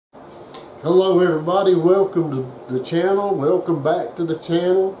Hello everybody, welcome to the channel, welcome back to the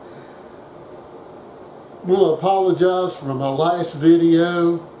channel. I want to apologize for my last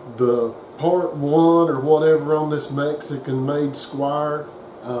video, the part 1 or whatever on this Mexican made Squier.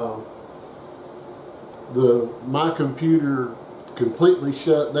 My computer completely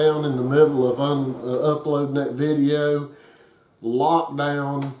shut down in the middle of uploading that video.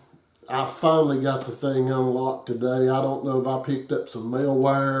 Lockdown. I finally got the thing unlocked today. I don't know if I picked up some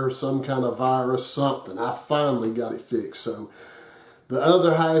malware, some kind of virus, something. I finally got it fixed. So the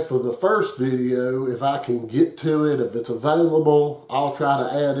other half of the first video, if I can get to it, if it's available, I'll try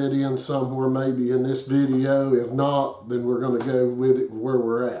to add it in somewhere maybe in this video. If not, then we're going to go with it where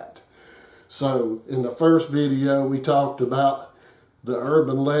we're at. So in the first video, we talked about the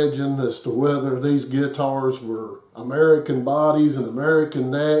urban legend as to whether these guitars were American bodies and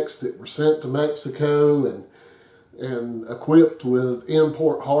American necks that were sent to Mexico and equipped with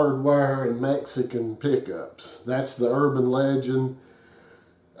import hardware and Mexican pickups. That's the urban legend.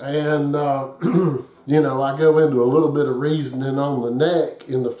 And, you know, I go into a little bit of reasoning on the neck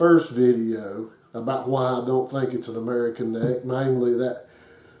in the first video about why I don't think it's an American neck, mainly that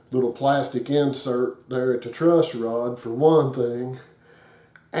little plastic insert there at the truss rod for one thing.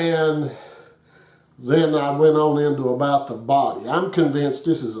 And then I went on into about the body. I'm convinced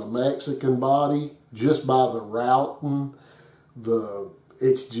this is a Mexican body just by the routing.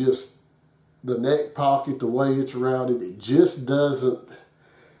 It's just the neck pocket, the way it's routed. It just doesn't.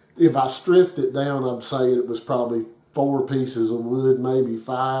 If I stripped it down, I'd say it was probably 4 pieces of wood, maybe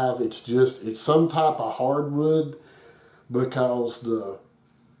 5. It's some type of hardwood because the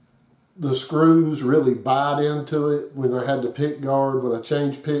screws really bite into it. When I had the pick guard, when I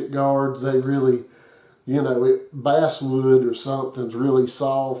changed pick guards, they really, you know, basswood or something's really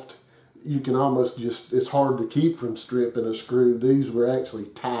soft. You can almost just, it's hard to keep from stripping a screw. These were actually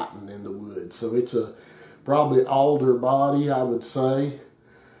tightened in the wood. So it's a probably older body, I would say.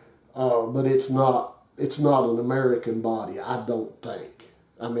 But it's not an American body, I don't think.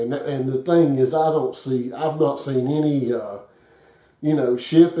 I mean, and the thing is, I've not seen any, you know,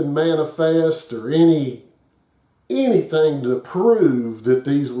 shipping manifest or anything to prove that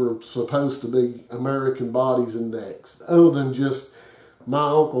these were supposed to be American bodies and necks, other than just my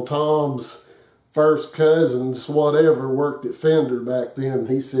Uncle Tom's first cousins, whatever, worked at Fender back then.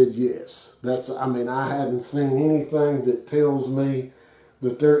 He said yes. I mean, I hadn't seen anything that tells me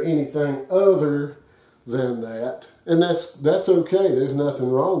that they're anything other than that. And that's okay. There's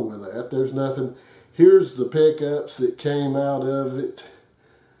nothing wrong with that. There's nothing. Here's the pickups that came out of it.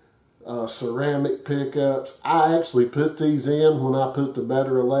 Ceramic pickups. I actually put these in when I put the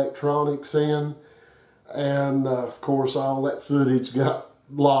better electronics in. And of course all that footage got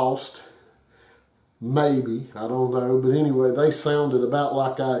lost. Maybe. I don't know. But anyway, they sounded about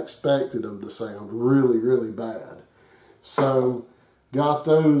like I expected them to sound. Really, really bad. So got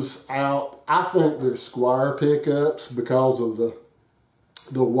those out. I think they're Squier pickups because of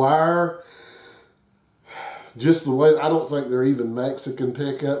the wire. Just the way, I don't think they're even Mexican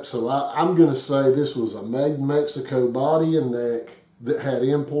pickups. So I'm going to say this was a made in Mexico body and neck that had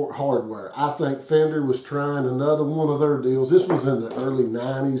import hardware. I think Fender was trying another one of their deals. This was in the early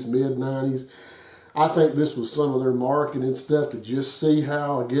 90s, mid 90s. I think this was some of their marketing stuff to just see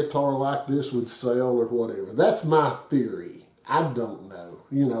how a guitar like this would sell or whatever. That's my theory. I don't know,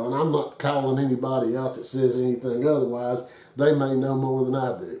 you know, and I'm not calling anybody out that says anything otherwise. They may know more than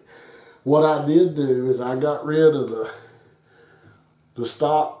I do. What I did do is I got rid of the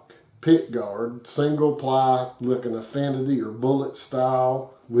stock pick guard, single ply, looking affinity or bullet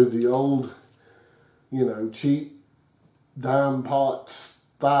style with the old, you know, cheap dime pots,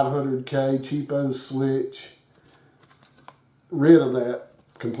 500K cheapo switch. Rid of that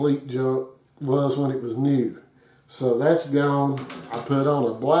complete junk was when it was new. So that's gone. I put on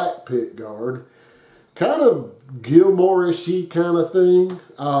a black pick guard, kind of Gilmore-ishy kind of thing.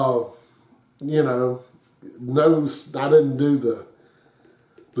 You know, I didn't do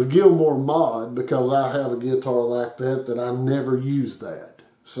the Gilmore mod because I have a guitar like that I never used that.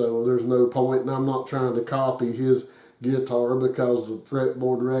 So there's no point, and I'm not trying to copy his guitar because the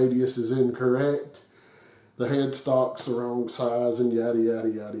fretboard radius is incorrect. The headstock's the wrong size and yada, yada,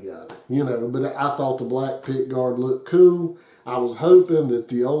 yada, yada. You know, but I thought the black pick guard looked cool. I was hoping that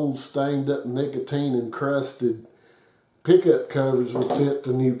the old stained up nicotine encrusted pickup covers would fit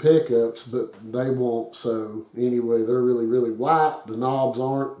the new pickups, but they won't. So anyway, they're really, really white. The knobs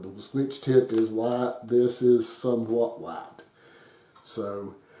aren't. The switch tip is white. This is somewhat white.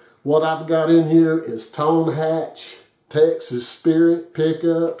 So what I've got in here is Tone Hatch Texas Spirit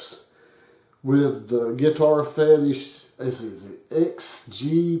pickups with the Guitar Fetish is it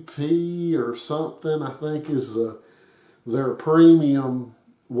XGP or something, I think is their premium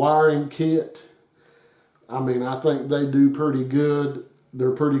wiring kit. I mean, I think they do pretty good.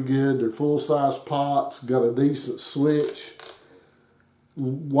 They're pretty good. They're full-size pots, got a decent switch,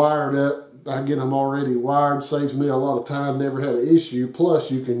 wired up. I get them already wired, saves me a lot of time, never had an issue.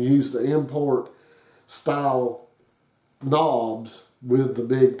 Plus, you can use the import style knobs with the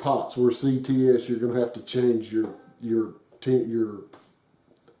big pots. Where CTS, you're going to have to change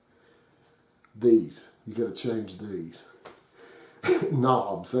these. You got to change these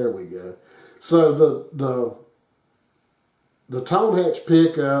knobs. There we go. So the tone hatch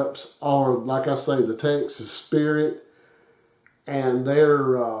pickups are, like I say, the Texas Spirit, and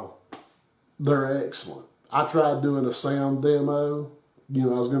they're excellent. I tried doing a sound demo. You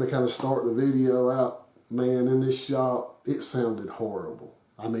know, I was going to kind of start the video out. Man, in this shop, it sounded horrible.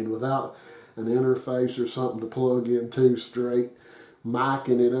 I mean, without an interface or something to plug into straight,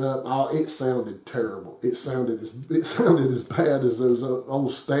 micing it up, it sounded terrible. It sounded as bad as those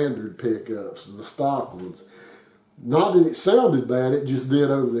old standard pickups, the stock ones. Not that it sounded bad, it just did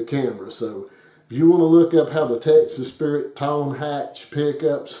over the camera. So if you want to look up how the Texas Spirit tone hatch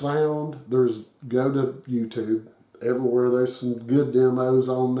pickups sound, go to YouTube. Everywhere there's some good demos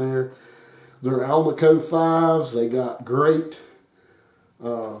on there. They're Almaco 5s. They got great,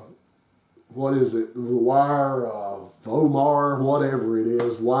 what is it, the wire, Vomar, whatever it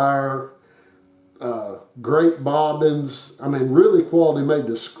is, wire, great bobbins. I mean, really quality made.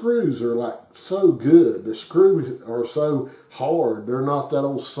 The screws are like so good. The screws are so hard. They're not that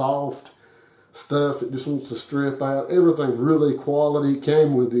old soft stuff that just wants to strip out. Everything's really quality.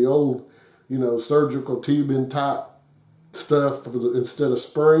 Came with the old, you know, surgical tubing type stuff instead of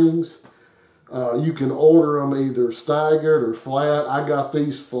springs. You can order them either staggered or flat. I got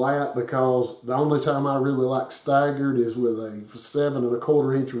these flat because the only time I really like staggered is with a 7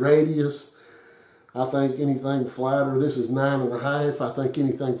 1/4 inch radius. I think anything flatter, this is 9 1/2. I think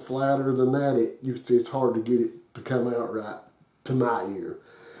anything flatter than that, it's hard to get it to come out right to my ear.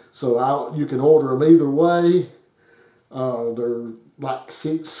 So you can order them either way. They're like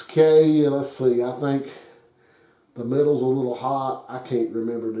 6K. Let's see, I think the middle's a little hot. I can't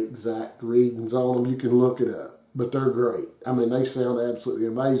remember the exact readings on them. You can look it up. But they're great. I mean, they sound absolutely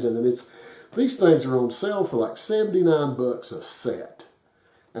amazing. And these things are on sale for like 79 bucks a set.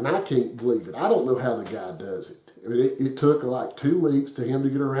 And I can't believe it. I don't know how the guy does it. I mean, it took like 2 weeks to him to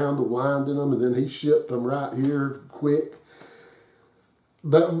get around to winding them, and then he shipped them right here quick.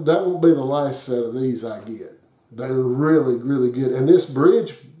 That won't be the last set of these I get. They're really, really good. And this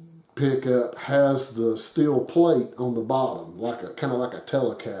bridge pickup has the steel plate on the bottom, kind of like a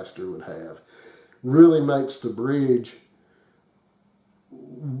Telecaster would have. Really makes the bridge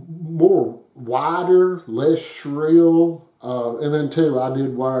more wider, less shrill. And then too, I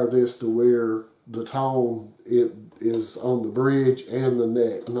did wire this to where the tone is on the bridge and the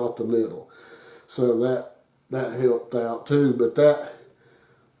neck, not the middle. So that helped out too.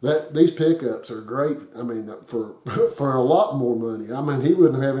 But these pickups are great. I mean, for a lot more money. I mean, he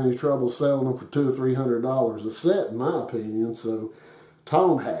wouldn't have any trouble selling them for $200 or $300 a set, in my opinion. So,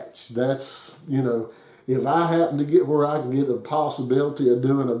 tone hatch. That's, you know, if I happen to get where I can get the possibility of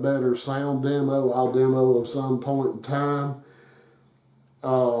doing a better sound demo, I'll demo them some point in time.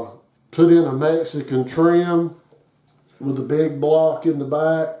 Put in a Mexican trim with a big block in the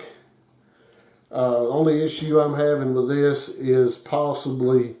back. Only issue I'm having with this is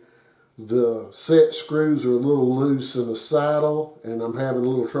possibly the set screws are a little loose in the saddle, and I'm having a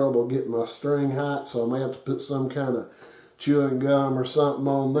little trouble getting my string height, so I may have to put some kind of chewing gum or something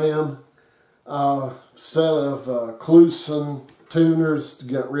on them. Set of Kluson tuners to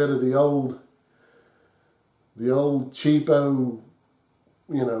get rid of the old cheapo,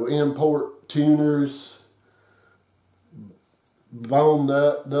 you know, import tuners. Bone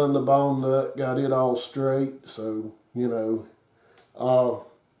nut, done the bone nut, got it all straight. So, you know,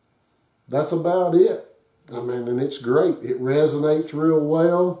 that's about it. I mean, and it's great. It resonates real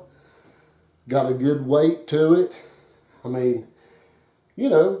well. Got a good weight to it. I mean, you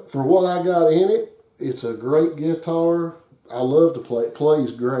know, for what I got in it, it's a great guitar. I love to play. It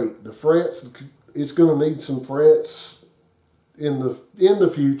plays great. The frets, it's going to need some frets in the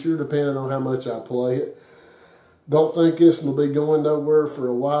future, depending on how much I play it. Don't think this will be going nowhere for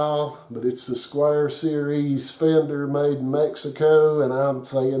a while, but it's the Squier Series Fender made in Mexico, and I'm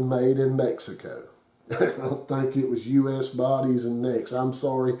saying made in Mexico. I don't think it was U.S. bodies and necks. I'm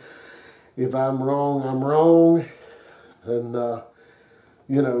sorry if I'm wrong, I'm wrong. And,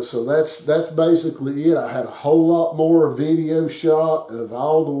 You know, so that's basically it. I had a whole lot more video shot of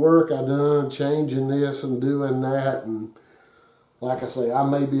all the work I done, changing this and doing that. And like I say, I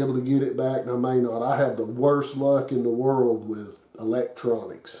may be able to get it back and I may not. I have the worst luck in the world with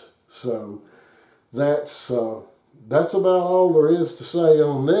electronics. So that's about all there is to say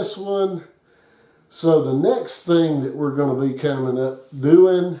on this one. So the next thing that we're going to be coming up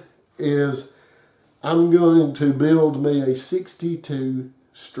doing is I'm going to build me a 62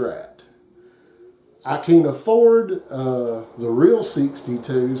 Strat. I can't afford the real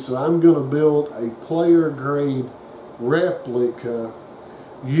 62, so I'm going to build a player grade replica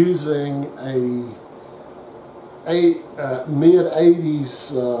using a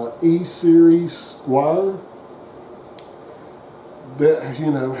mid-80s E-Series Squier that,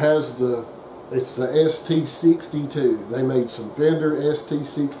 you know, has it's the ST62. They made some Fender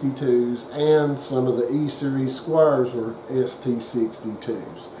ST62s, and some of the E-Series Squiers were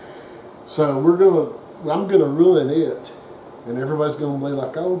ST62s. So I'm gonna ruin it, and everybody's gonna be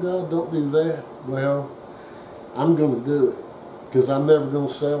like, "Oh God, don't do that." Well, I'm gonna do it because I'm never gonna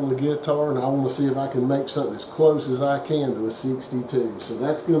sell a guitar, and I want to see if I can make something as close as I can to a 62. So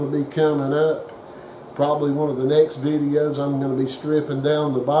that's gonna be coming up. Probably one of the next videos. I'm gonna be stripping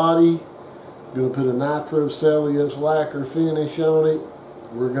down the body. Going to put a nitrocellulose lacquer finish on it.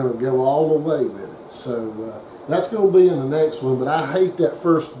 We're going to go all the way with it. So that's going to be in the next one. But I hate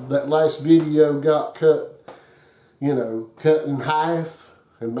that last video got cut, you know, cut in half.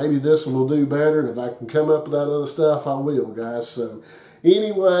 And maybe this one will do better. And if I can come up with that other stuff, I will, guys. So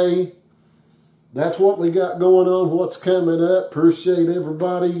anyway, that's what we got going on, what's coming up. Appreciate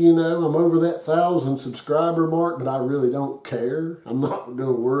everybody. You know, I'm over that 1,000 subscriber mark, but I really don't care. I'm not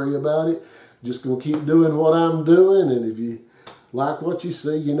going to worry about it. Just going to keep doing what I'm doing, and if you like what you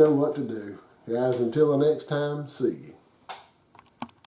see, you know what to do. Guys, until the next time, see you.